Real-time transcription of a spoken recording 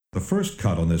The first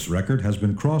cut on this record has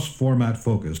been cross-format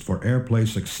focused for airplay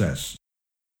success.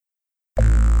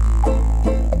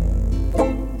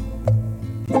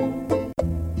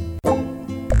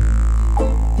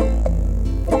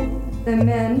 The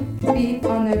men beat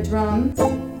on their drums.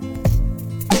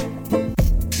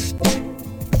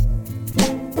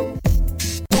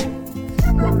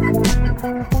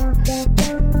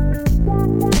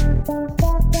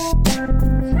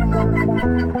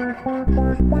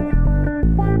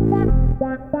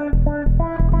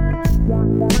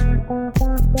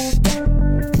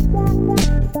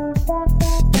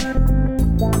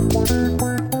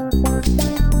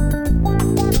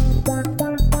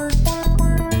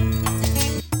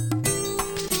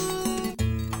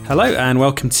 Hello and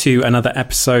welcome to another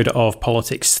episode of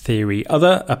Politics Theory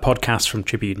Other, a podcast from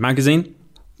Tribune Magazine.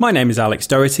 My name is Alex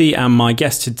Doherty and my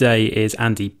guest today is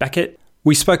Andy Beckett.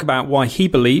 We spoke about why he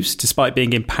believes, despite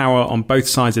being in power on both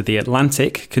sides of the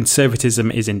Atlantic, conservatism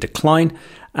is in decline,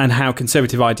 and how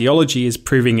conservative ideology is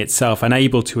proving itself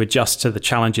unable to adjust to the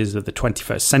challenges of the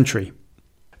 21st century.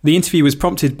 The interview was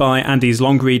prompted by Andy's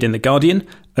long read in The Guardian,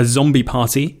 A Zombie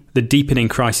Party, The Deepening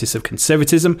Crisis of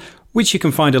Conservatism, which you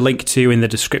can find a link to in the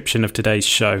description of today's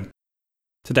show.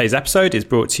 Today's episode is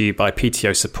brought to you by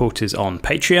PTO supporters on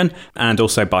Patreon and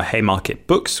also by Haymarket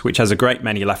Books, which has a great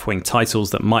many left-wing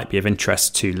titles that might be of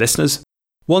interest to listeners.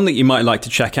 One that you might like to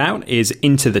check out is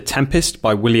Into the Tempest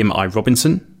by William I.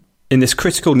 Robinson. In this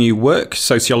critical new work,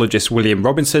 sociologist William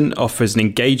Robinson offers an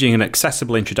engaging and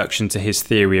accessible introduction to his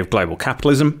theory of global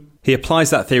capitalism. He applies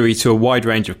that theory to a wide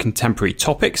range of contemporary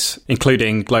topics,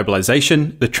 including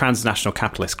globalization, the transnational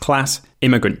capitalist class,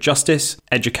 immigrant justice,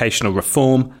 educational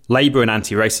reform, labour and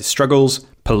anti-racist struggles,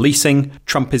 policing,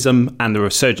 Trumpism and the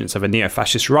resurgence of a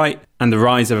neo-fascist right, and the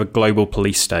rise of a global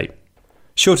police state.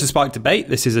 Sure to spark debate,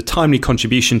 this is a timely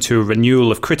contribution to a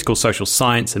renewal of critical social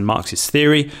science and Marxist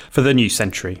theory for the new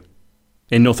century.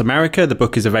 In North America, the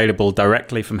book is available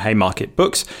directly from Haymarket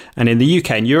Books, and in the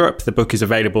UK and Europe, the book is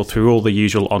available through all the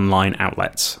usual online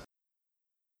outlets.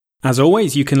 As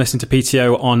always, you can listen to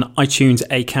PTO on iTunes,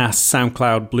 Acast,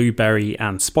 SoundCloud, Blueberry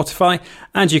and Spotify,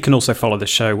 and you can also follow the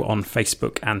show on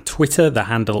Facebook and Twitter. The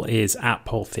handle is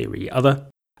 @PolTheoryOther.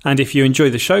 And if you enjoy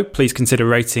the show, please consider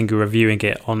rating or reviewing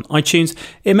it on iTunes.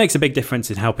 It makes a big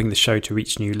difference in helping the show to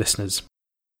reach new listeners.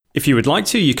 If you would like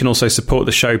to, you can also support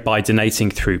the show by donating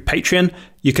through Patreon.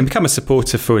 You can become a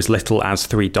supporter for as little as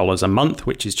 $3 a month,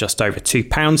 which is just over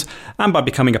 £2. And by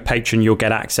becoming a patron, you'll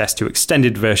get access to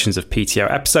extended versions of PTO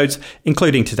episodes,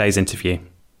 including today's interview.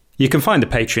 You can find the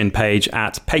Patreon page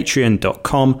at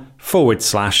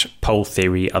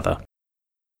patreon.com/PolTheoryOther.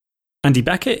 Andy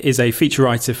Beckett is a feature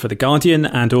writer for The Guardian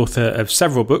and author of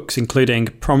several books, including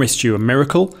Promised You a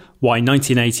Miracle, Why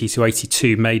 1980 to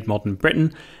 82 Made Modern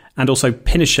Britain, and also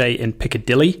Pinochet in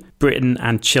Piccadilly, Britain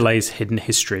and Chile's Hidden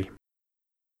History.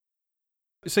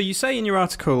 So you say in your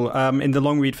article, in the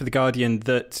long read for The Guardian,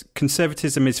 that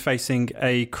conservatism is facing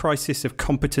a crisis of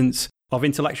competence, of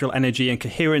intellectual energy and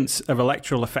coherence, of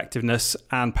electoral effectiveness,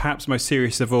 and perhaps most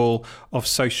serious of all, of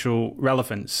social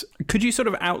relevance. Could you sort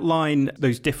of outline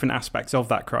those different aspects of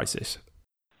that crisis?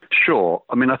 Sure.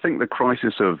 I mean, I think the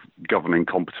crisis of governing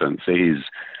competence is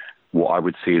what I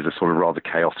would see as a sort of rather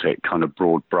chaotic kind of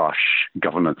broad brush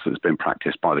governance that's been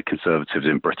practiced by the Conservatives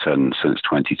in Britain since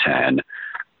 2010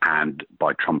 and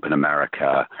by Trump in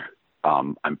America,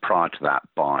 and prior to that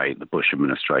by the Bush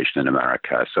administration in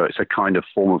America. So it's a kind of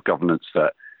form of governance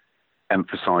that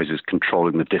emphasizes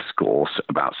controlling the discourse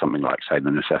about something like, say, the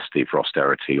necessity for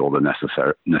austerity or the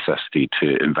necessity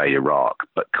to invade Iraq,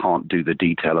 but can't do the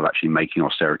detail of actually making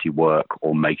austerity work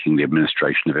or making the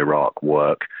administration of Iraq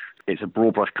work. It's a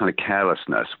broad brush kind of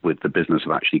carelessness with the business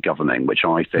of actually governing, which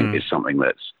I think is something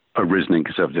that's arisen in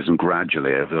conservatism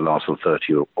gradually over the last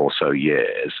 30 or so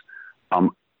years.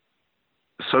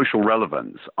 Social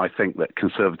relevance, I think that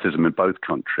conservatism in both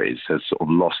countries has sort of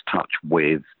lost touch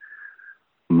with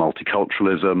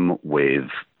multiculturalism, with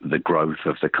the growth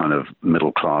of the kind of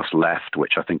middle-class left,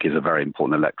 which I think is a very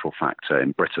important electoral factor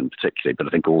in Britain particularly, but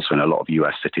I think also in a lot of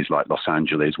US cities like Los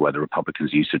Angeles, where the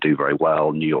Republicans used to do very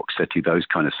well, New York City, those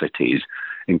kind of cities,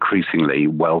 increasingly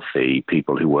wealthy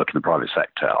people who work in the private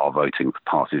sector are voting for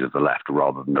parties of the left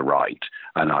rather than the right.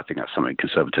 And I think that's something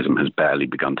conservatism has barely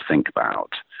begun to think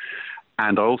about.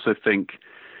 And I also think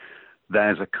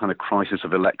there's a kind of crisis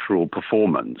of electoral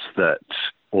performance that,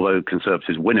 although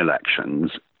Conservatives win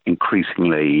elections,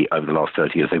 increasingly over the last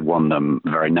 30 years, they've won them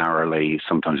very narrowly,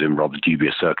 sometimes in rather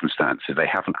dubious circumstances. They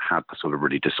haven't had the sort of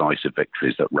really decisive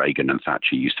victories that Reagan and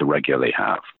Thatcher used to regularly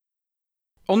have.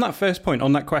 On that first point,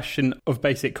 on that question of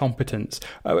basic competence,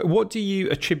 what do you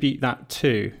attribute that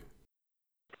to?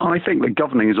 I think that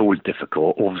governing is always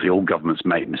difficult. Obviously, all governments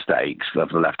make mistakes, of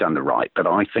the left and the right. But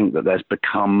I think that there's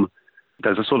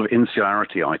a sort of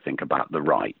insularity, I think, about the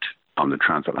right, the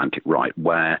transatlantic right,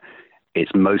 where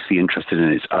it's mostly interested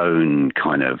in its own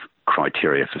kind of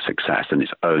criteria for success and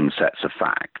its own sets of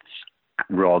facts,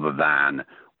 rather than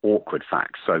awkward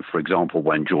facts. So, for example,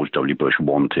 when George W. Bush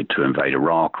wanted to invade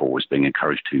Iraq, or was being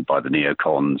encouraged to by the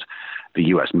neocons, the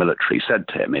US military said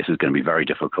to him, this is going to be very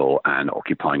difficult, and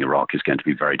occupying Iraq is going to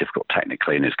be very difficult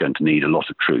technically, and it's going to need a lot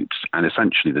of troops. And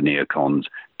essentially the neocons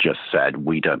just said,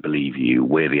 we don't believe you,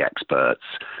 we're the experts,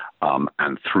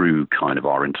 and through kind of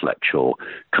our intellectual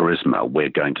charisma, we're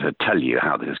going to tell you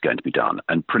how this is going to be done.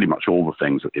 And pretty much all the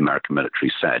things that the American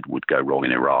military said would go wrong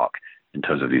in Iraq in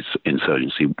terms of this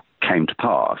insurgency came to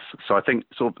pass. So I think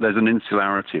sort of there's an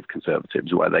insularity of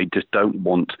conservatives where they just don't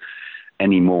want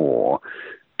any more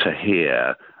to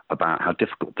hear about how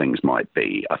difficult things might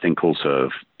be. I think also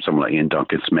of someone like Ian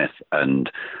Duncan Smith and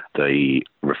the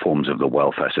reforms of the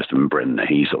welfare system in Britain that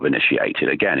he sort of initiated.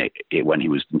 Again, when he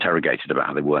was interrogated about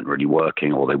how they weren't really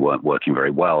working or they weren't working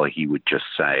very well, he would just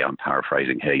say, I'm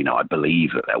paraphrasing here, I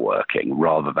believe that they're working,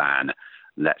 rather than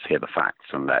let's hear the facts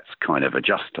and let's kind of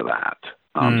adjust to that.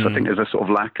 So I think there's a sort of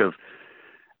lack of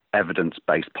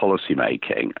evidence-based policy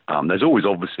making. There's always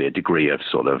obviously a degree of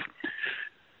sort of,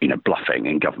 bluffing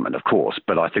in government, of course,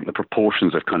 but I think the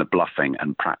proportions of kind of bluffing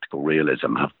and practical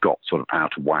realism have got sort of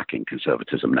out of whack in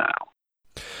conservatism now.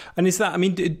 And is that,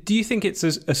 do you think it's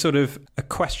a sort of a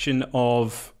question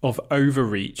of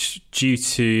overreach due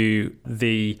to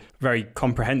the very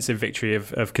comprehensive victory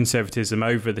of conservatism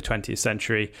over the 20th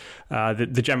century,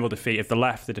 the general defeat of the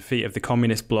left, the defeat of the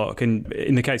communist bloc, and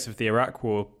in the case of the Iraq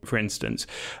War, for instance,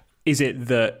 is it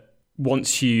that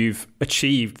once you've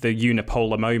achieved the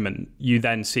unipolar moment, you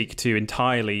then seek to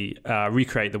entirely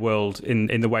recreate the world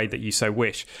in the way that you so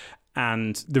wish,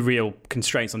 and the real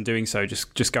constraints on doing so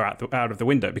just go out of the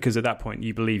window, because at that point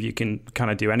you believe you can kind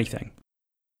of do anything?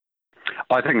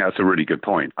 I think that's a really good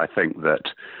point. I think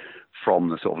that from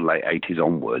the sort of late 80s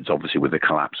onwards, obviously with the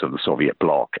collapse of the Soviet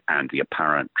bloc and the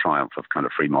apparent triumph of kind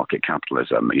of free market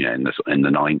capitalism, in the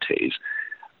 90s,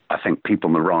 I think people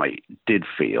on the right did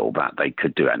feel that they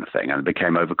could do anything, and it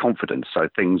became overconfident. So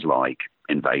things like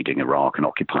invading Iraq and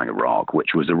occupying Iraq, which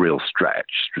was a real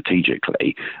stretch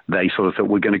strategically, they sort of thought,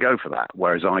 we're going to go for that.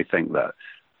 Whereas I think that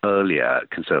earlier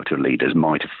conservative leaders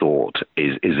might have thought,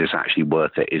 is this actually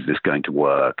worth it? Is this going to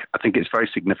work? I think it's very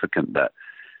significant that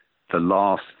the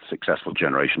last successful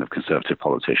generation of conservative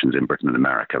politicians in Britain and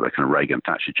America, the kind of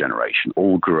Reagan-Thatcher generation,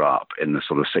 all grew up in the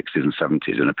sort of 60s and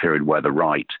 70s in a period where the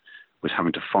right was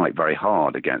having to fight very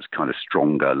hard against kind of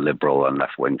stronger liberal and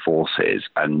left-wing forces.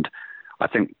 And I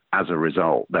think as a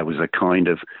result, there was a kind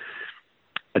of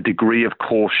a degree of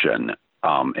caution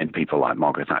in people like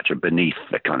Margaret Thatcher beneath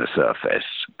the kind of surface,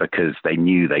 because they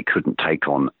knew they couldn't take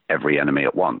on every enemy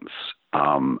at once.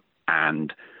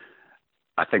 And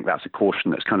I think that's a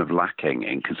caution that's kind of lacking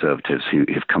in conservatives who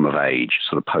have come of age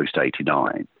sort of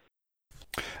post-89.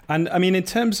 And in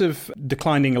terms of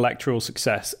declining electoral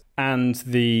success and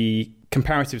the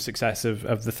comparative success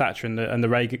of the Thatcher and the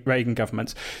Reagan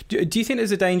governments, do you think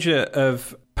there's a danger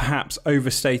of perhaps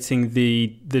overstating the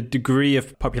degree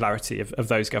of popularity of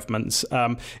those governments,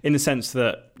 in the sense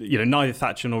that neither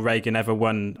Thatcher nor Reagan ever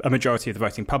won a majority of the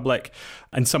voting public,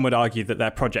 and some would argue that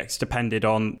their projects depended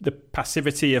on the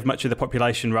passivity of much of the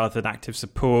population rather than active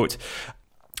support,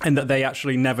 and that they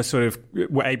actually never sort of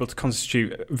were able to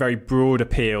constitute a very broad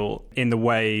appeal in the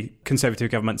way conservative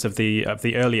governments of the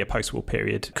earlier post-war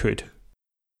period could?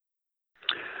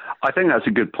 I think that's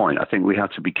a good point. I think we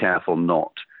have to be careful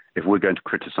not, if we're going to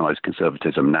criticize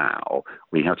conservatism now,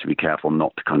 we have to be careful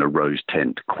not to kind of rose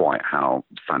tint quite how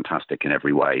fantastic in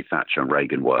every way Thatcher and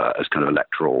Reagan were as kind of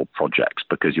electoral projects,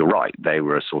 because you're right, they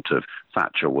were a sort of,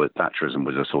 Thatcherism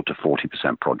was a sort of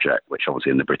 40% project, which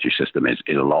obviously in the British system is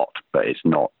a lot, but it's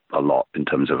not a lot in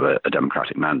terms of a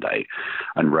democratic mandate.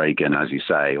 And Reagan, as you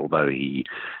say, although he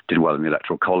did well in the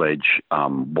Electoral College,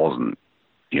 wasn't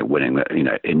winning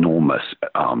enormous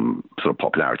sort of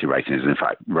popularity ratings. In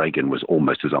fact, Reagan was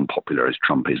almost as unpopular as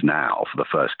Trump is now for the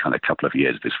first kind of couple of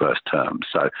years of his first term.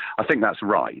 So I think that's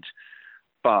right.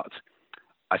 But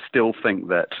I still think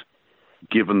that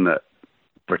given that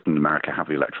Britain and America have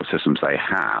the electoral systems they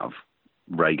have,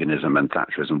 Reaganism and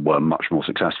Thatcherism were much more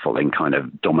successful in kind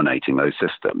of dominating those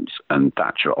systems. And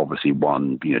Thatcher obviously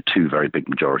won, two very big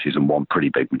majorities and one pretty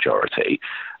big majority.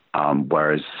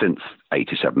 Whereas since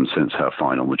 87, since her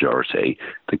final majority,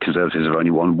 the Conservatives have only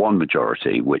won one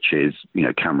majority, which is,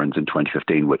 Cameron's in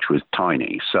 2015, which was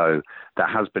tiny. So there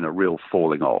has been a real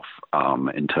falling off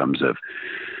in terms of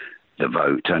the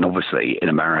vote. And obviously in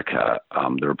America,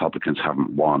 the Republicans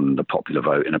haven't won the popular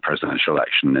vote in a presidential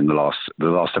election in the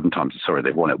last 7 times. Sorry,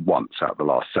 they've won it once out of the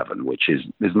last 7, which is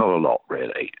not a lot,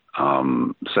 really.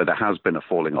 So there has been a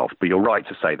falling off. But you're right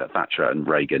to say that Thatcher and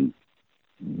Reagan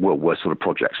were sort of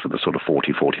projects for the sort of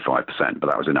 40-45%, but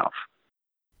that was enough.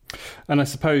 And I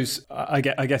suppose, I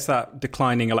guess that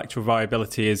declining electoral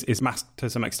viability is masked to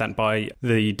some extent by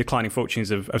the declining fortunes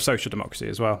of social democracy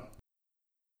as well.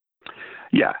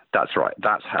 Yeah, that's right.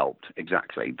 That's helped,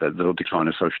 exactly. The decline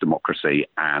of social democracy.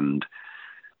 And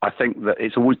I think that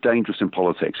it's always dangerous in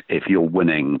politics if you're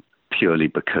winning purely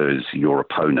because your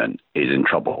opponent is in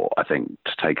trouble. I think,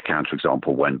 to take a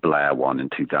counterexample, when Blair won in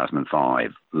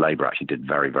 2005, Labour actually did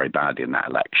very, very badly in that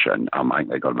election. I think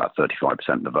they got about 35%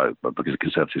 of the vote, but because the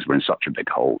Conservatives were in such a big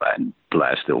hole then,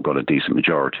 Blair still got a decent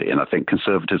majority. And I think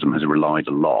conservatism has relied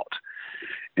a lot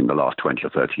in the last 20 or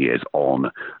 30 years on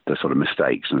the sort of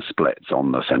mistakes and splits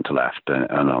on the centre-left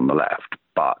and on the left.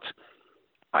 But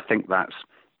I think that's,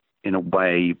 in a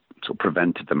way, sort of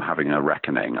prevented them having a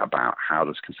reckoning about how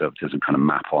does conservatism kind of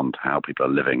map onto how people are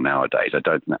living nowadays. I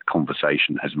don't think that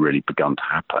conversation has really begun to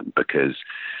happen because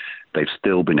they've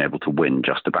still been able to win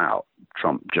just about.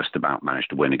 Trump just about managed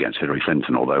to win against Hillary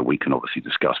Clinton, although we can obviously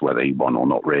discuss whether he won or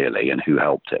not really and who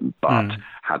helped him. But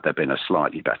had there been a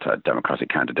slightly better Democratic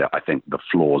candidate, I think the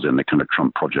flaws in the kind of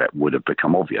Trump project would have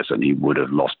become obvious and he would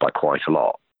have lost by quite a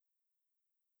lot.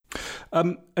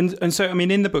 And so, I mean,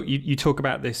 in the book, you talk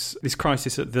about this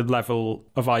crisis at the level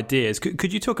of ideas.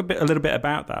 Could you talk a little bit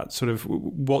about that, sort of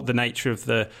what the nature of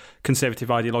the conservative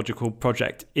ideological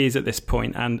project is at this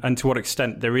point, and to what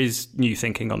extent there is new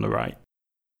thinking on the right?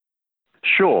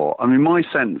 Sure. I mean, my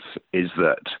sense is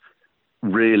that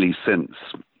really since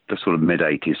the sort of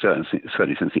mid-'80s,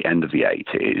 certainly since the end of the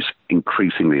 '80s,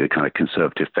 increasingly the kind of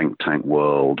conservative think tank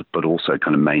world, but also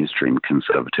kind of mainstream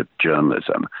conservative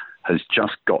journalism has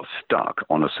just got stuck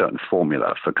on a certain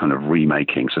formula for kind of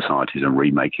remaking societies and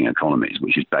remaking economies,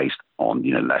 which is based on,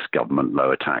 less government,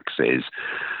 lower taxes,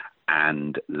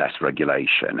 and less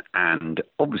regulation. And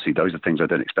obviously those are things I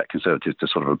don't expect conservatives to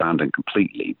sort of abandon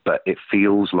completely, but it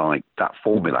feels like that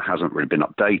formula hasn't really been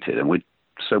updated. And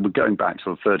we're going back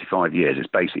sort of 35 years, it's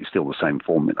basically still the same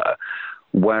formula.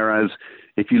 Whereas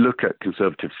if you look at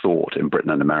conservative thought in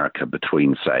Britain and America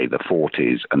between, say, the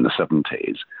 40s and the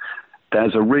 70s,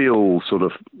 there's a real sort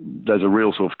of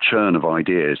churn of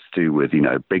ideas to do with,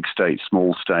 big state,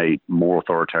 small state, more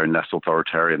authoritarian, less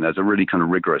authoritarian. There's a really kind of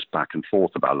rigorous back and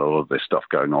forth about a lot of this stuff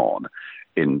going on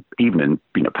even in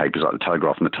papers like the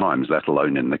Telegraph and the Times, let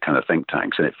alone in the kind of think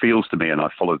tanks. And it feels to me, and I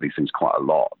follow these things quite a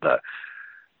lot, that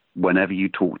whenever you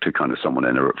talk to kind of someone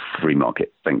in a free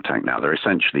market think tank now, they're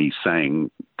essentially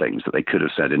saying things that they could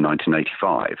have said in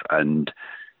 1985. And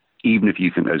even if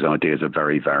you think those ideas are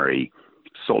very, very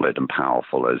solid and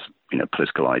powerful as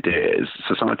political ideas,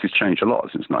 society's changed a lot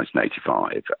since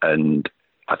 1985, and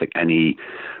I think any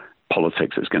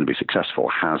politics that's going to be successful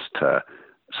has to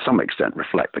some extent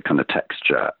reflect the kind of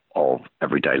texture of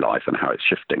everyday life and how it's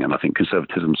shifting. And I think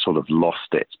conservatism sort of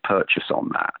lost its purchase on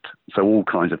that. So all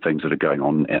kinds of things that are going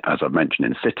on, as I've mentioned,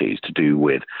 in cities to do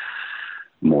with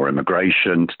more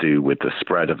immigration, to do with the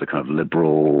spread of the kind of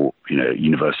liberal,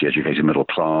 university-educated middle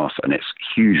class and its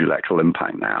huge electoral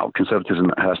impact now.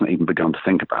 Conservatism hasn't even begun to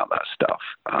think about that stuff.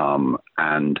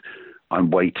 And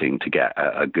I'm waiting to get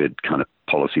a good kind of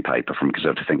policy paper from a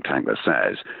conservative think tank that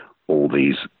says all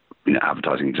these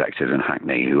advertising executives in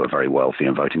Hackney who are very wealthy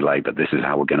and voting Labour, this is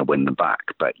how we're going to win them back.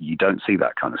 But you don't see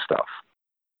that kind of stuff.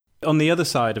 On the other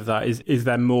side of that, is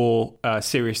there more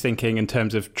serious thinking in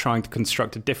terms of trying to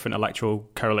construct a different electoral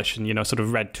coalition, sort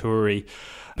of red Tory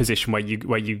position where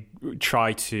you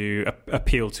try to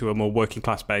appeal to a more working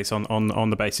class base on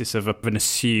the basis of an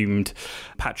assumed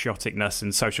patrioticness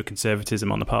and social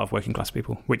conservatism on the part of working class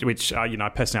people, which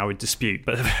personally I would dispute,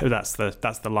 but that's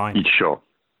the line. Sure.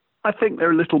 I think there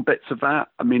are little bits of that.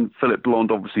 I mean, Philip Blond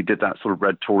obviously did that sort of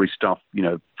red Tory stuff,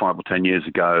 5 or 10 years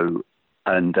ago.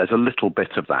 And there's a little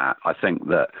bit of that. I think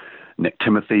that Nick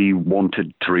Timothy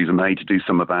wanted Theresa May to do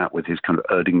some of that with his kind of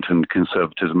Erdington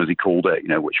conservatism, as he called it,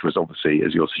 which was obviously,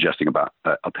 as you're suggesting, about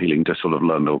appealing to sort of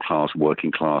low middle class,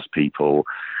 working class people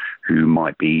who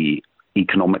might be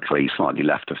economically slightly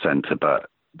left of centre,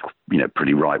 but,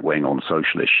 pretty right wing on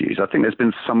social issues. I think there's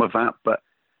been some of that, but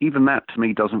even that to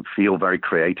me doesn't feel very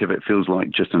creative. It feels like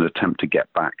just an attempt to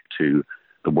get back to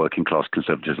the working class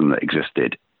conservatism that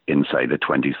existed in, say, the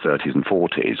 20s, 30s and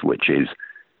 40s, which is,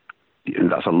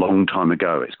 that's a long time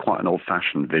ago. It's quite an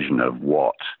old-fashioned vision of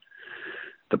what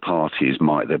the parties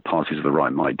of the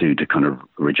right might do to kind of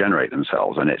regenerate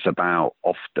themselves. And it's about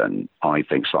often, I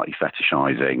think, slightly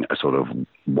fetishizing a sort of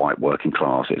white working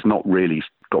class. It's not really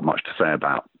got much to say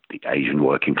about the Asian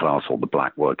working class or the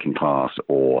black working class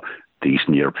or the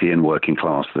Eastern European working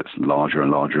class that's larger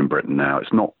and larger in Britain now.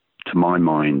 It's not, to my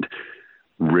mind,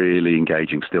 really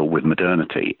engaging still with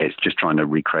modernity. It's just trying to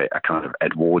recreate a kind of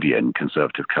Edwardian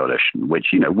conservative coalition, which,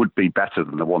 would be better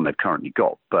than the one they've currently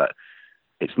got, but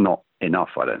it's not enough,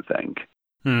 I don't think.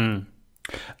 And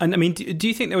I mean, do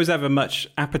you think there was ever much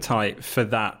appetite for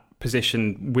that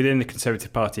position within the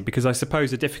Conservative Party? Because I suppose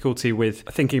the difficulty with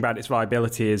thinking about its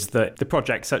viability is that the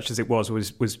project, such as it was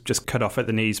just cut off at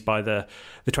the knees by the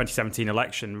 2017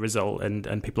 election result,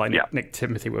 and people like Nick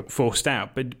Timothy were forced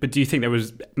out. But do you think there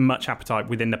was much appetite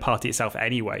within the party itself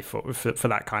anyway for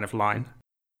that kind of line?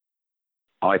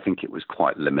 I think it was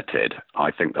quite limited.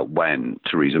 I think that when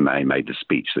Theresa May made the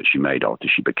speech that she made after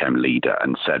she became leader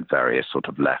and said various sort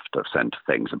of left of centre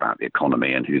things about the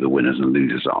economy and who the winners and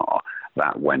losers are,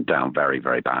 that went down very,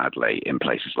 very badly in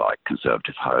places like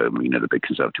Conservative Home, the big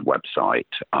Conservative website.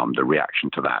 The reaction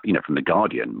to that, from The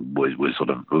Guardian was sort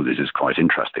of, oh, this is quite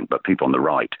interesting. But people on the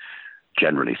right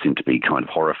generally seemed to be kind of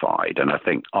horrified. And I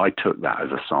think I took that as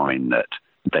a sign that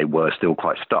they were still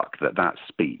quite stuck, that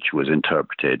speech was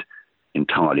interpreted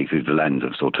entirely through the lens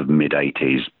of sort of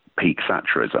mid-80s peak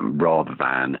Thatcherism rather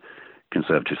than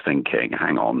Conservative thinking,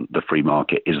 hang on, the free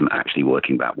market isn't actually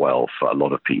working that well for a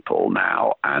lot of people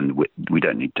now, and we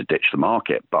don't need to ditch the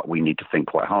market, but we need to think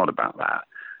quite hard about that.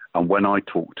 And when I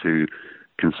talk to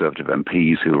Conservative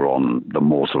MPs who are on the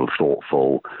more sort of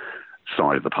thoughtful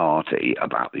side of the party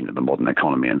about the modern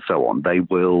economy and so on, they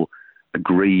will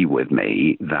agree with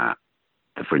me that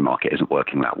the free market isn't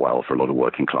working that well for a lot of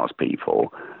working class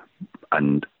people.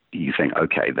 And you think,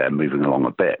 okay, they're moving along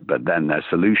a bit, but then their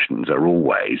solutions are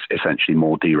always essentially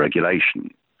more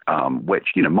deregulation, which,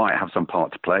 might have some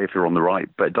part to play if you're on the right,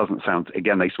 but it doesn't sound,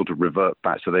 again, they sort of revert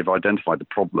back. So they've identified the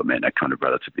problem in a kind of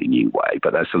relatively new way,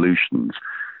 but their solutions,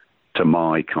 to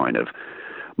my kind of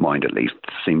mind at least,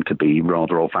 seem to be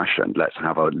rather old-fashioned. Let's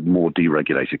have a more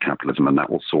deregulated capitalism and that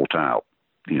will sort out,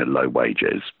 low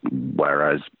wages,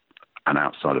 whereas an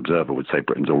outside observer would say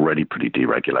Britain's already pretty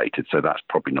deregulated, so that's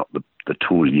probably not the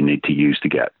tool you need to use to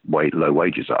get low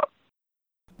wages up.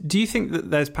 Do you think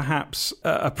that there's perhaps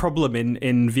a problem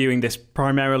in viewing this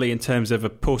primarily in terms of a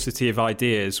paucity of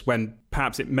ideas, when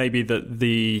perhaps it may be that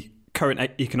the current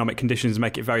economic conditions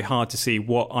make it very hard to see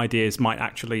what ideas might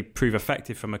actually prove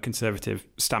effective from a Conservative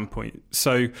standpoint?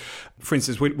 So, for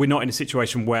instance, we're not in a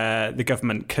situation where the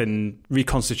government can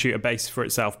reconstitute a base for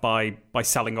itself by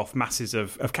selling off masses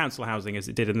of council housing as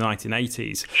it did in the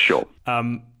 1980s. Sure.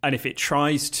 And if it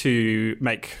tries to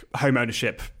make home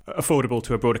ownership affordable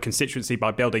to a broader constituency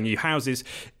by building new houses,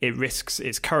 it risks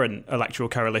its current electoral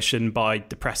coalition by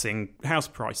depressing house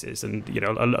prices. And,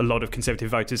 a lot of Conservative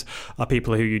voters are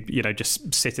people who,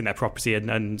 just sit in their property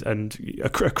and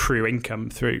accrue income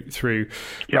through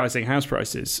rising house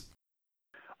prices.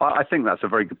 I think that's a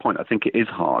very good point. I think it is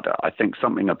harder. I think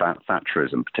something about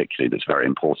Thatcherism particularly that's very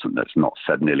important that's not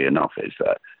said nearly enough is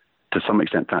that to some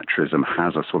extent Thatcherism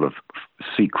has a sort of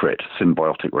secret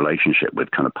symbiotic relationship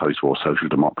with kind of post-war social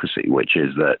democracy, which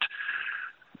is that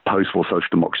post-war social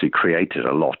democracy created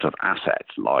a lot of assets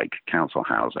like council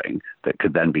housing that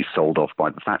could then be sold off by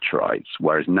the Thatcherites,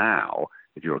 whereas now,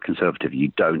 if you're a Conservative,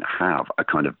 you don't have a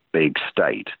kind of big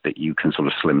state that you can sort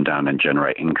of slim down and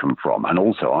generate income from. And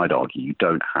also, I'd argue, you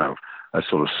don't have a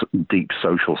sort of deep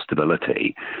social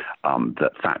stability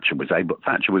that Thatcher was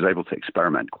able to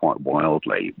experiment quite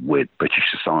wildly with British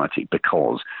society,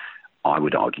 because I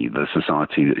would argue the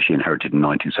society that she inherited in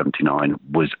 1979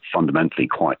 was fundamentally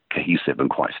quite cohesive and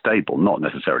quite stable. Not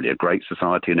necessarily a great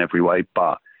society in every way,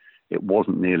 but it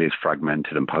wasn't nearly as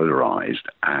fragmented and polarized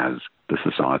as the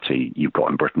society you've got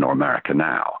in Britain or America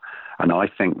now. And I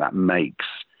think that makes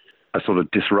a sort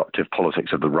of disruptive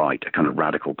politics of the right, a kind of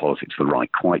radical politics of the right,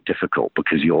 quite difficult,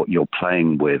 because you're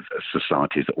playing with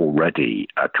societies that already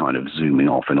are kind of zooming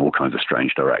off in all kinds of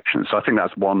strange directions. So I think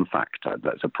that's one factor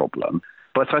that's a problem.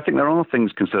 But I think there are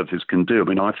things Conservatives can do. I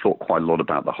mean, I've thought quite a lot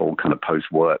about the whole kind of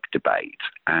post-work debate.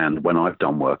 And when I've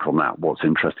done work on that, what's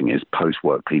interesting is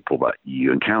post-work people that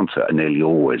you encounter are nearly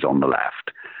always on the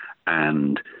left.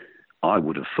 And I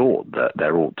would have thought that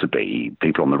there ought to be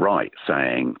people on the right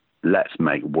saying, let's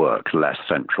make work less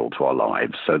central to our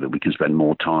lives so that we can spend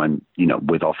more time,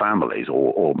 with our families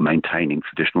or maintaining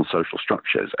traditional social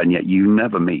structures. And yet you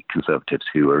never meet Conservatives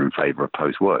who are in favour of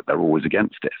post-work. They're always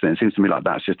against it. So it seems to me like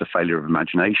that's just a failure of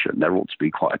imagination. There ought to be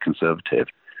quite a Conservative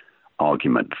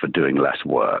argument for doing less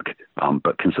work.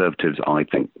 But Conservatives, I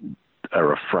think,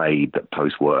 are afraid that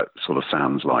post-work sort of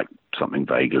sounds like something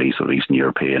vaguely sort of Eastern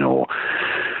European or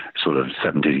sort of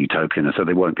 70s utopian, and so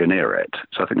they won't go near it.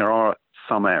 So I think there are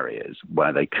some areas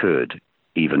where they could,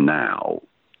 even now,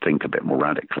 think a bit more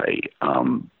radically.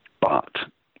 But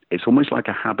it's almost like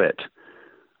a habit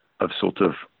of sort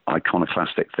of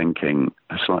iconoclastic thinking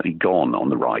has slightly gone on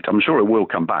the right. I'm sure it will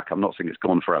come back. I'm not saying it's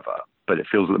gone forever, but it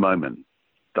feels at the moment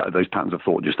that those patterns of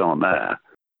thought just aren't there.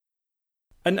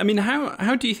 And I mean,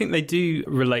 how do you think they do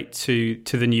relate to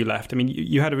the new left? I mean,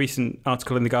 you had a recent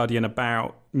article in The Guardian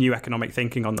about new economic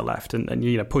thinking on the left, and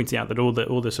pointing out that all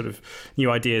the sort of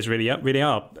new ideas really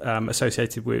are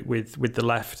associated with the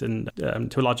left, and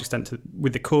to a large extent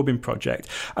with the Corbyn project.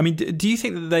 I mean, do you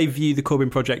think that they view the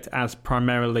Corbyn project as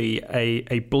primarily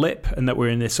a blip, and that we're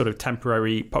in this sort of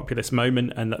temporary populist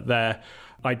moment, and that their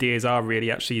ideas are really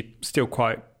actually still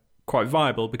quite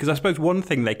viable? Because I suppose one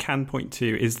thing they can point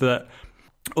to is that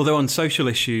although on social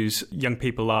issues, young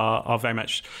people are very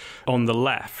much on the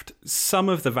left, some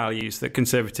of the values that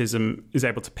conservatism is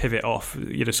able to pivot off,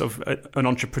 sort of an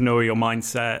entrepreneurial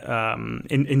mindset,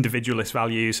 individualist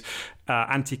values,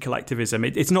 anti-collectivism,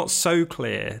 it's not so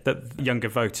clear that younger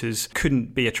voters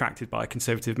couldn't be attracted by a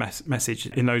conservative message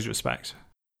in those respects.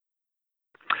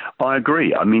 I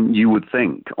agree. I mean, you would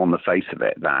think on the face of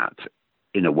it that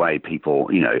in a way, people,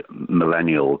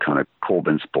 millennial kind of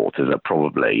Corbyn supporters are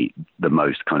probably the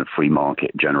most kind of free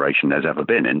market generation there's ever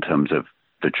been in terms of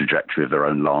the trajectory of their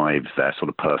own lives, their sort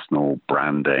of personal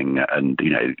branding, and,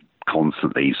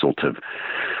 constantly sort of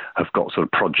have got sort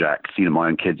of projects. My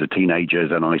own kids are teenagers,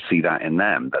 and I see that in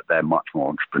them, that they're much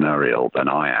more entrepreneurial than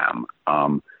I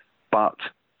am. But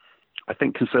I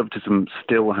think conservatism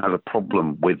still has a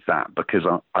problem with that, because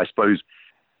I suppose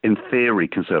in theory,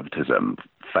 conservatism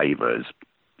favours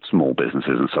small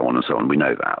businesses and so on and so on. We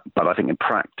know that. But I think in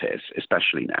practice,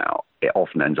 especially now, it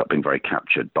often ends up being very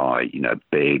captured by,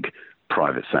 big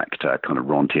private sector kind of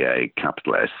rentier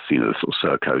capitalists, the sort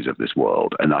of Sercos of this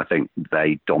world. And I think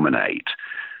they dominate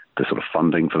the sort of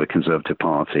funding for the Conservative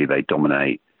Party. They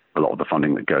dominate a lot of the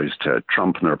funding that goes to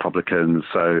Trump and the Republicans.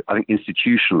 So I think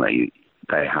institutionally,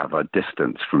 they have a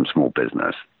distance from small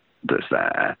business that's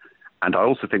there. And I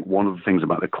also think one of the things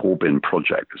about the Corbyn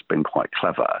project that's been quite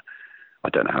clever, I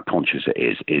don't know how conscious it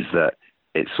is that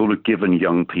it's sort of given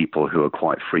young people who are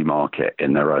quite free market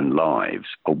in their own lives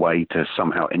a way to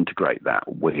somehow integrate that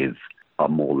with a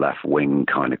more left-wing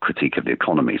kind of critique of the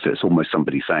economy. So it's almost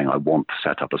somebody saying, I want to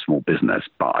set up a small business,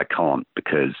 but I can't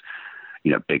because,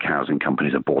 big housing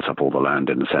companies have bought up all the land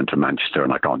in the centre of Manchester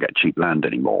and I can't get cheap land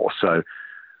anymore. So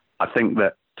I think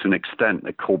that to an extent,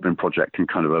 the Corbyn project can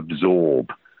kind of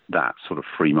absorb that sort of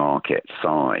free market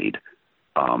side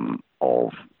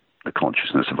of the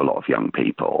consciousness of a lot of young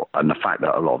people. And the fact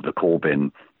that a lot of the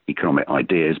Corbyn economic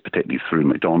ideas, particularly through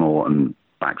McDonnell and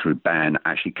back through Benn,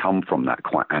 actually come from that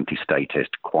quite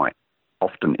anti-statist, quite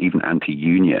often even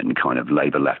anti-union kind of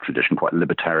Labour left tradition, quite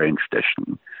libertarian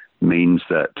tradition, means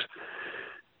that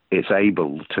it's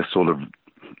able to sort of,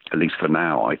 at least for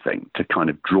now, I think, to kind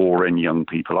of draw in young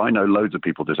people. I know loads of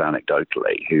people just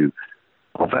anecdotally who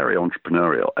are very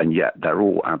entrepreneurial, and yet they're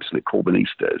all absolute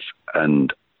Corbynistas.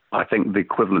 And I think the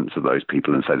equivalents of those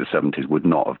people in, say, the 70s would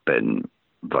not have been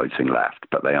voting left,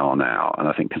 but they are now. And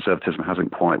I think conservatism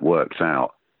hasn't quite worked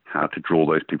out how to draw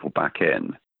those people back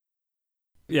in.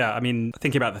 Yeah, I mean,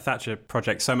 thinking about the Thatcher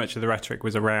project, so much of the rhetoric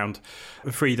was around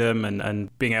freedom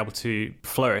and being able to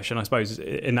flourish. And I suppose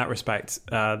in that respect,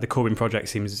 the Corbyn project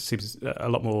seems a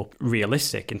lot more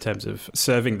realistic in terms of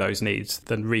serving those needs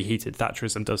than reheated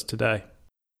Thatcherism does today.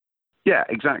 Yeah,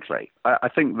 exactly. I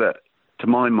think that, to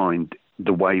my mind,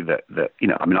 the way that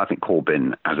I think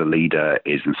Corbyn as a leader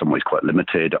is in some ways quite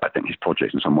limited. I think his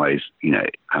project in some ways,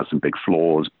 has some big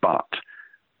flaws, but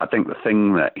I think the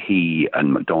thing that he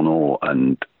and McDonnell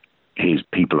and his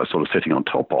people are sort of sitting on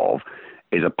top of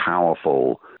is a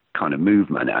powerful kind of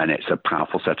movement, and it's a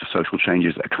powerful set of social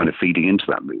changes that are kind of feeding into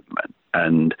that movement.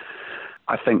 And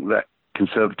I think that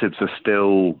conservatives are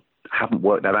still haven't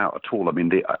worked that out at all. I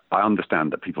mean, I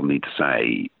understand that people need to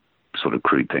say sort of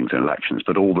crude things in elections,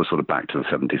 but all the sort of back to the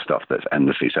 70s stuff that's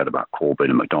endlessly said about Corbyn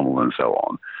and McDonnell and so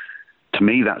on, to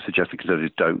me that suggests that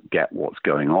conservatives don't get what's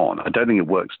going on. I don't think it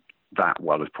works that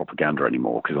well as propaganda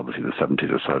anymore, because obviously the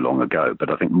 70s are so long ago. But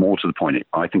I think more to the point,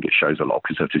 I think it shows a lot of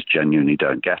conservatives genuinely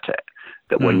don't get it.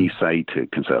 That when you say to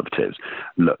conservatives,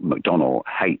 look, McDonnell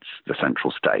hates the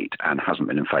central state and hasn't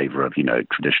been in favour of,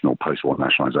 traditional post-war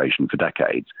nationalisation for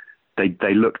decades, they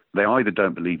either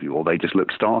don't believe you or they just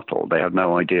look startled. They have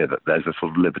no idea that there's a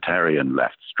sort of libertarian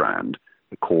left strand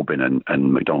that Corbyn and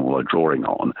McDonnell are drawing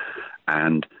on.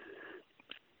 And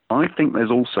I think there's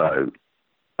also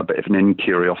a bit of an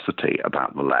incuriosity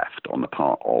about the left on the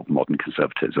part of modern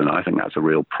conservatives, and I think that's a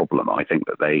real problem. I think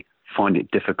that they find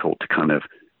it difficult to kind of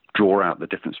draw out the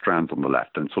different strands on the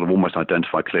left and sort of almost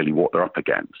identify clearly what they're up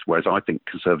against. Whereas I think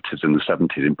conservatives in the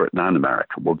 70s in Britain and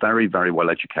America were very, very well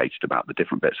educated about the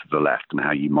different bits of the left and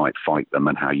how you might fight them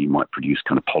and how you might produce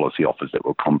kind of policy offers that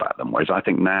will combat them. Whereas I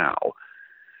think now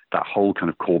that whole kind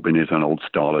of Corbyn is an old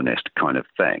Stalinist kind of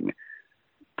thing,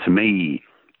 to me,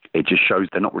 it just shows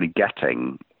they're not really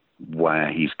getting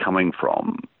where he's coming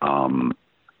from.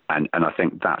 And I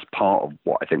think that's part of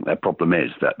what I think their problem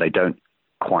is, that they don't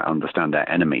quite understand their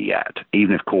enemy yet.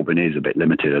 Even if Corbyn is a bit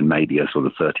limited and maybe a sort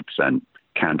of 30%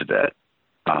 candidate,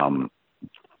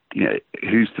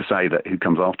 who's to say that who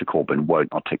comes after Corbyn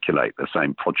won't articulate the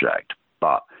same project,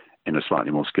 but in a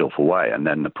slightly more skillful way, and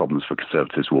then the problems for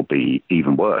Conservatives will be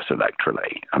even worse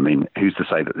electorally. I mean, who's to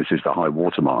say that this is the high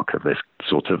watermark of this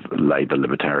sort of Labour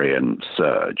libertarian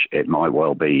surge? It might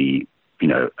well be,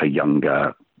 a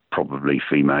younger, probably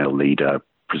female leader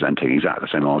presenting exactly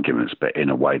the same arguments, but in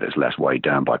a way that's less weighed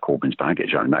down by Corbyn's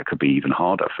baggage. I mean, that could be even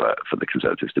harder for the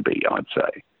Conservatives to beat, I'd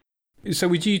say. So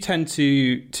would you tend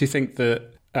to think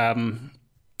that,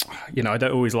 I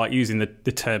don't always like using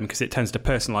the term because it tends to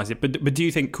personalise it, but do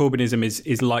you think Corbynism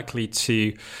is likely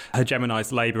to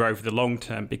hegemonise Labour over the long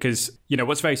term? Because,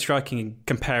 what's very striking in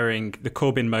comparing the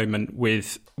Corbyn moment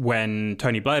with when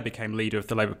Tony Blair became leader of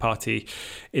the Labour Party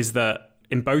is that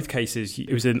in both cases,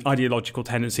 it was an ideological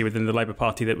tendency within the Labour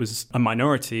Party that was a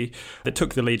minority that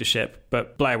took the leadership,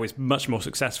 but Blair was much more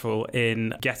successful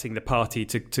in getting the party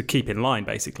to keep in line,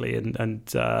 basically, and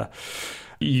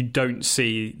you don't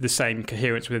see the same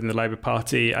coherence within the Labour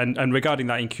Party. And regarding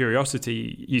that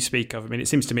incuriosity you speak of, I mean, it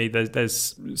seems to me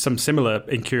there's some similar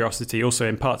incuriosity also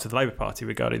in parts of the Labour Party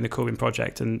regarding the Corbyn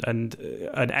project and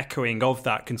an echoing of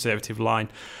that Conservative line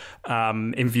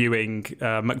in viewing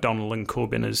McDonnell and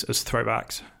Corbyn as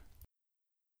throwbacks.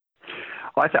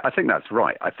 I think that's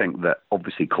right. I think that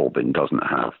obviously Corbyn doesn't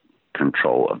have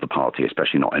control of the party,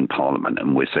 especially not in Parliament,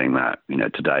 and we're seeing that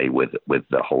today with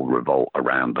the whole revolt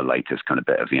around the latest kind of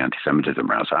bit of the anti-Semitism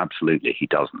round. So absolutely he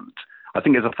doesn't. I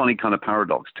think it's a funny kind of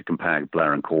paradox to compare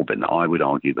Blair and Corbyn. I would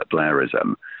argue that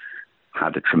Blairism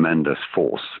had a tremendous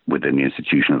force within the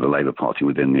institution of the Labour Party,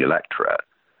 within the electorate,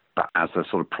 but as a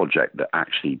sort of project that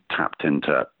actually tapped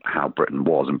into how Britain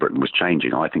was and Britain was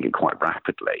changing, I think it quite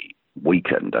rapidly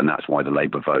weakened, and that's why the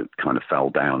Labour vote kind of fell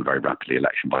down very rapidly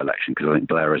election by election, because I think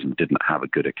Blairism didn't have a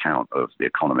good account of the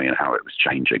economy and how it was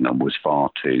changing and was far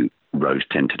too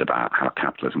rose-tinted about how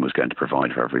capitalism was going to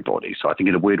provide for everybody. So I think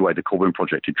in a weird way the Corbyn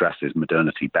project addresses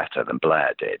modernity better than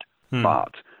Blair did,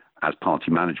 but as party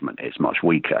management it's much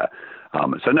weaker.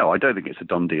 So no, I don't think it's a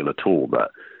done deal at all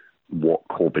that what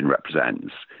Corbyn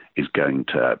represents is going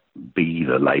to be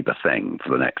the Labour thing for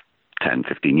the next 10,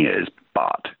 15 years,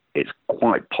 but it's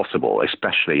quite possible,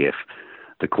 especially if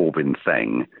the Corbyn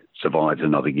thing survives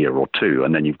another year or two,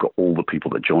 and then you've got all the people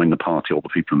that join the party, all the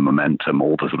people in momentum,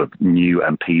 all the sort of new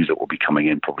MPs that will be coming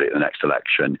in probably at the next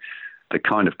election. The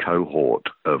kind of cohort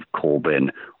of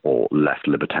Corbyn or left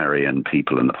libertarian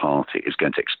people in the party is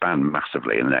going to expand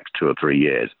massively in the next 2 or 3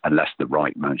 years unless the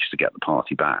right manages to get the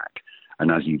party back. And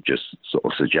as you've just sort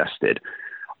of suggested,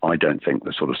 I don't think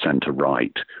the sort of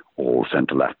centre-right or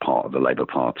centre-left part of the Labour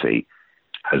Party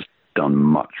has done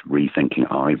much rethinking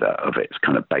either of its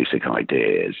kind of basic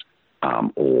ideas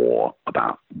or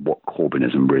about what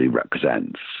Corbynism really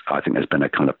represents. I think there's been a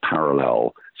kind of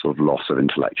parallel sort of loss of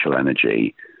intellectual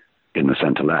energy in the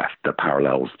centre-left that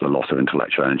parallels the loss of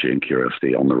intellectual energy and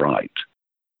curiosity on the right.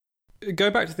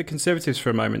 Go back to the Conservatives for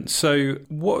a moment. So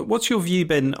what's your view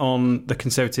been on the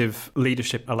Conservative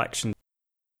leadership election?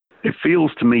 It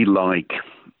feels to me like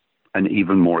an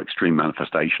even more extreme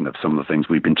manifestation of some of the things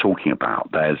we've been talking about.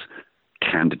 There's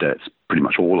candidates, pretty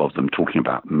much all of them, talking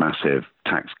about massive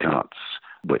tax cuts,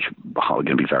 which are going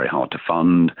to be very hard to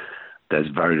fund. There's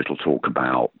very little talk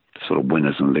about sort of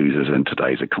winners and losers in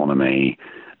today's economy.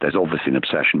 There's obviously an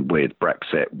obsession with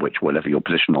Brexit, which, whatever your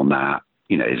position on that,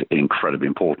 is incredibly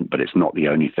important, but it's not the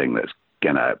only thing that's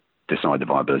going to decide the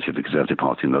viability of the Conservative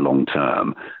Party in the long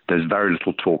term. There's very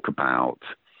little talk about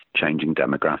changing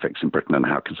demographics in Britain and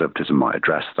how conservatism might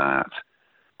address that.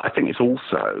 I think it's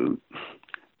also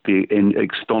the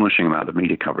astonishing amount of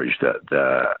media coverage that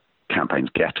the campaign's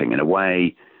getting. In a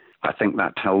way, I think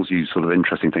that tells you sort of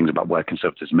interesting things about where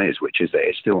conservatism is, which is that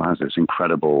it still has this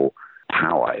incredible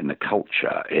power in the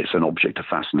culture. It's an object of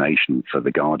fascination for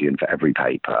The Guardian, for every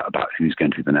paper, about who's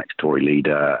going to be the next Tory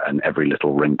leader, and every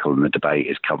little wrinkle in the debate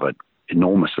is covered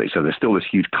enormously. So there's still this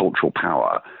huge cultural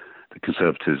power. The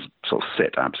Conservatives sort of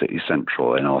sit absolutely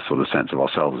central in our sort of sense of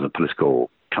ourselves as a political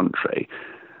country.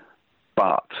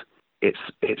 But it's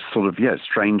sort of,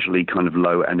 strangely kind of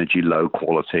low energy, low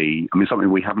quality. I mean,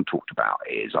 something we haven't talked about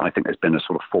is I think there's been a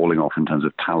sort of falling off in terms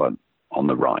of talent on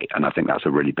the right. And I think that's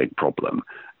a really big problem,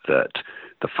 that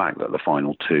the fact that the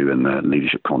final two in the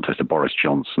leadership contest are Boris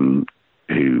Johnson,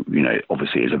 who,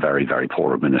 obviously is a very, very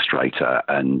poor administrator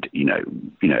and,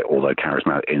 although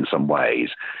charismatic in some ways,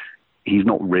 he's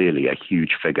not really a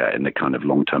huge figure in the kind of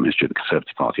long-term history of the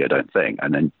Conservative Party, I don't think.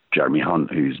 And then Jeremy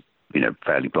Hunt, who's,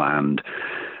 fairly bland.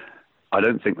 I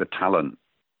don't think the talent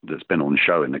that's been on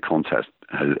show in the contest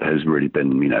has really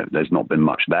been, there's not been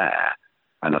much there.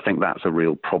 And I think that's a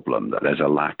real problem, that there's a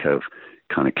lack of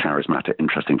kind of charismatic,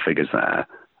 interesting figures there.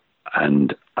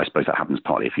 And I suppose that happens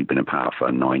partly if you've been in power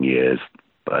for 9 years.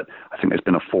 But I think there's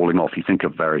been a falling off. You think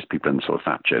of various people in sort of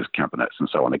Thatcher's cabinets and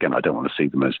so on. Again, I don't want to see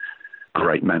them as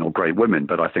great men or great women,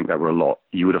 but I think there were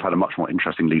you would have had a much more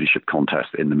interesting leadership contest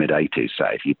in the mid-'80s,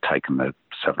 say, if you'd taken the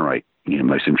 7 or 8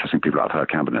 most interesting people out of her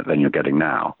cabinet than you're getting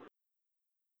now.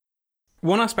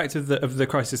 One aspect of the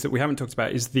crisis that we haven't talked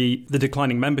about is the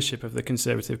declining membership of the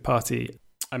Conservative Party.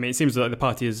 I mean, it seems like the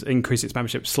party has increased its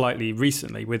membership slightly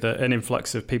recently with an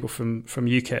influx of people from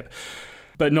UKIP.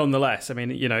 But nonetheless, I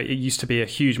mean, it used to be a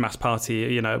huge mass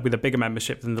party, with a bigger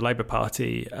membership than the Labour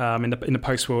Party in the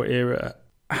post-war era.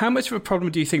 How much of a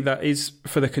problem do you think that is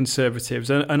for the Conservatives?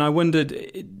 And I wondered,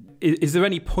 is there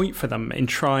any point for them in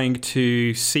trying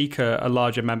to seek a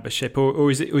larger membership,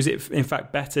 or is it in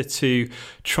fact better to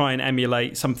try and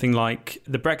emulate something like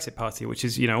the Brexit Party, which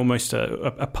is almost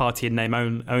a party in name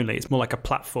only? It's more like a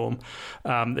platform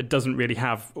that doesn't really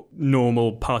have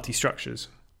normal party structures.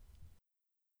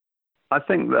 I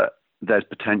think that there's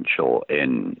potential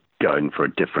in going for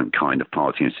a different kind of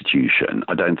party institution.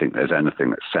 I don't think there's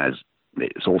anything that says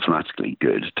it's automatically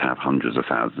good to have hundreds of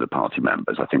thousands of party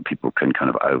members. I think people can kind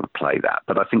of overplay that.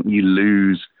 But I think you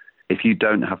lose, if you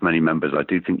don't have many members, I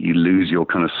do think you lose your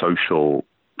kind of social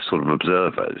sort of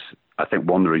observers. I think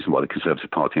one of the reasons why the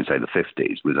Conservative Party in, say, the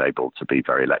 50s was able to be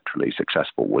very electorally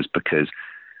successful was because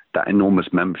that enormous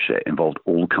membership involved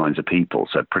all kinds of people.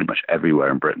 So pretty much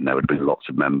everywhere in Britain there would have been lots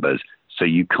of members. So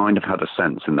you kind of had a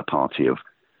sense in the party of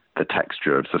the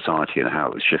texture of society and how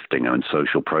it was shifting and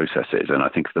social processes. And I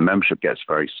think if the membership gets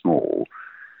very small,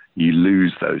 you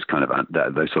lose those kind of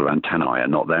those sort of antennae are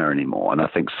not there anymore. And I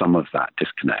think some of that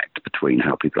disconnect between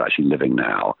how people are actually living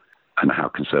now and how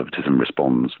conservatism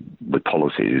responds with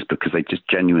policies is because they just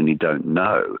genuinely don't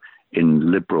know in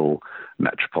liberal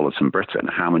metropolitan Britain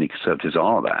how many conservatives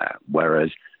are there.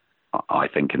 Whereas I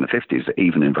think in the 50s,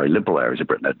 even in very liberal areas of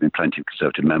Britain, there had been plenty of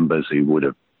conservative members who would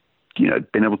have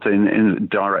been able to, in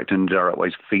direct and indirect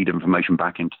ways, feed information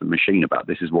back into the machine about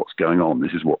this is what's going on,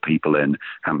 this is what people in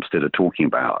Hampstead are talking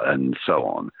about, and so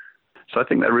on. So I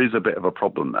think there is a bit of a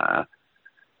problem there.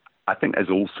 I think there's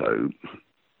also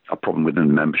a problem within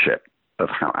the membership of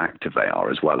how active they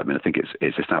are as well. I mean, I think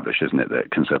it's established, isn't it,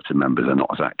 that Conservative members are not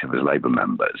as active as Labour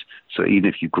members. So even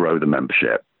if you grow the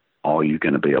membership, are you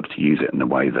going to be able to use it in the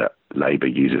way that Labour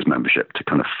uses membership to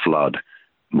kind of flood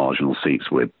marginal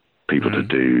seats with people to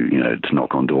do, to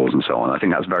knock on doors and so on? I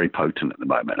think that's very potent at the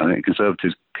moment. I think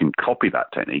Conservatives can copy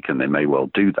that technique, and they may well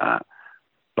do that,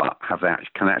 but can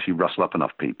they actually rustle up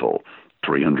enough people,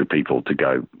 300 people, to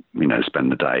go,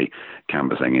 spend the day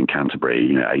canvassing in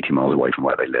Canterbury, 80 miles away from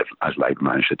where they live, as Labour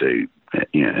managed to do,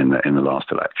 in the last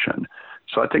election.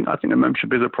 So I think the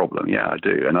membership is a problem. Yeah, I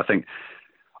do, and I think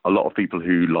a lot of people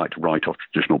who like to write off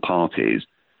traditional parties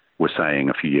were saying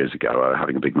a few years ago,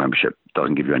 having a big membership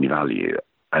doesn't give you any value.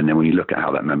 And then when you look at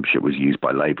how that membership was used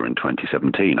by Labour in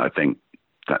 2017, I think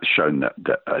that's shown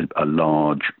that a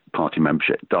large party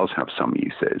membership does have some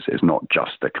uses. It's not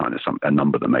just a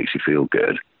number that makes you feel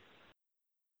good.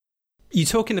 You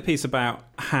talk in the piece about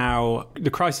how the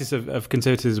crisis of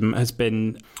conservatism has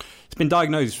been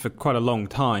diagnosed for quite a long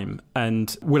time.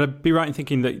 And would I be right in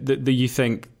thinking that you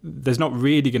think there's not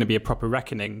really going to be a proper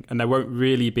reckoning, and there won't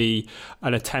really be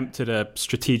an attempt at a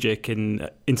strategic and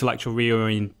intellectual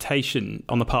reorientation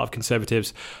on the part of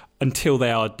Conservatives until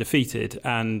they are defeated?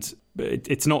 And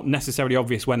it's not necessarily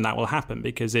obvious when that will happen,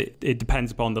 because it depends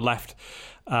upon the left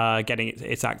getting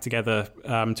its act together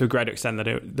to a greater extent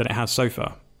than it has so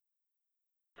far.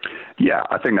 Yeah,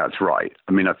 I think that's right.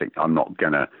 I mean, I think I'm not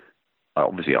going to,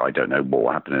 obviously I don't know what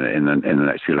will happen in the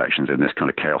next few elections in this kind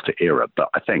of chaotic era, but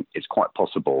I think it's quite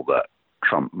possible that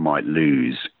Trump might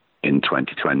lose in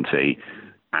 2020,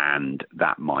 and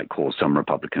that might cause some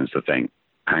Republicans to think,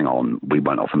 hang on, we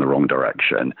went off in the wrong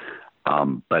direction.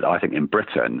 But I think in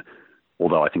Britain,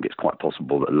 although I think it's quite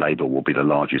possible that Labour will be the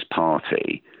largest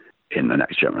party in the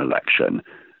next general election,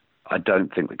 I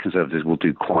don't think the Conservatives will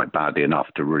do quite badly enough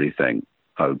to really think,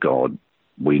 oh God,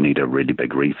 we need a really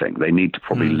big rethink. They need to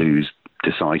probably lose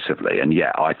decisively. And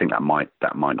yeah, I think that might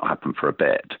not happen for a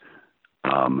bit.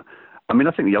 I mean,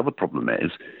 I think the other problem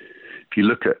is, if you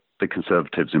look at the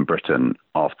Conservatives in Britain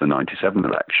after the 97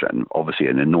 election, obviously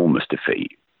an enormous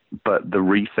defeat. But the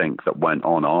rethink that went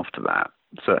on after that,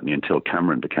 certainly until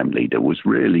Cameron became leader, was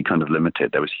really kind of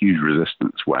limited. There was huge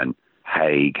resistance when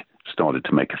Haig started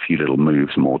to make a few little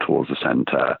moves more towards the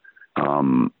centre.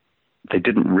 They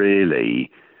didn't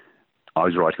really... I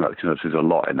was writing about the Conservatives a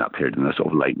lot in that period, in the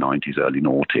sort of late 90s, early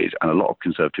noughties, and a lot of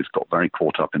Conservatives got very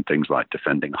caught up in things like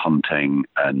defending hunting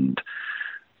and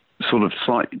sort of,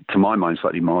 to my mind,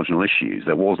 slightly marginal issues.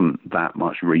 There wasn't that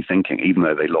much rethinking, even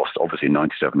though they lost, obviously, in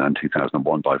 97 and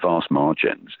 2001 by vast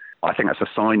margins. I think that's a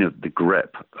sign of the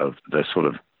grip of the sort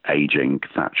of aging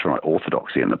Thatcherite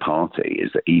orthodoxy in the party,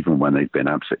 is that even when they've been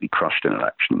absolutely crushed in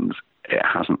elections, it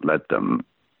hasn't led them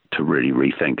to really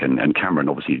rethink. And Cameron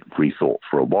obviously rethought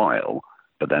for a while,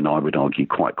 but then I would argue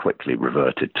quite quickly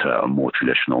reverted to a more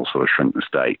traditional sort of shrink the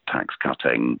state, tax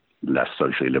cutting, less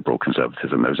socially liberal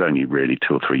conservatism. There was only really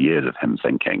 2 or 3 years of him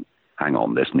thinking, hang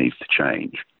on, this needs to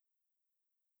change.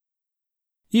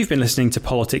 You've been listening to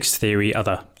Politics Theory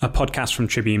Other, a podcast from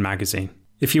Tribune Magazine.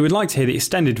 If you would like to hear the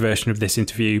extended version of this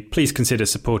interview, please consider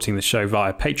supporting the show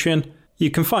via Patreon.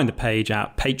 You can find the page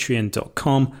at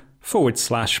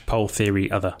patreon.com/Poll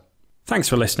Theory Other. Thanks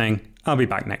for listening. I'll be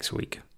back next week.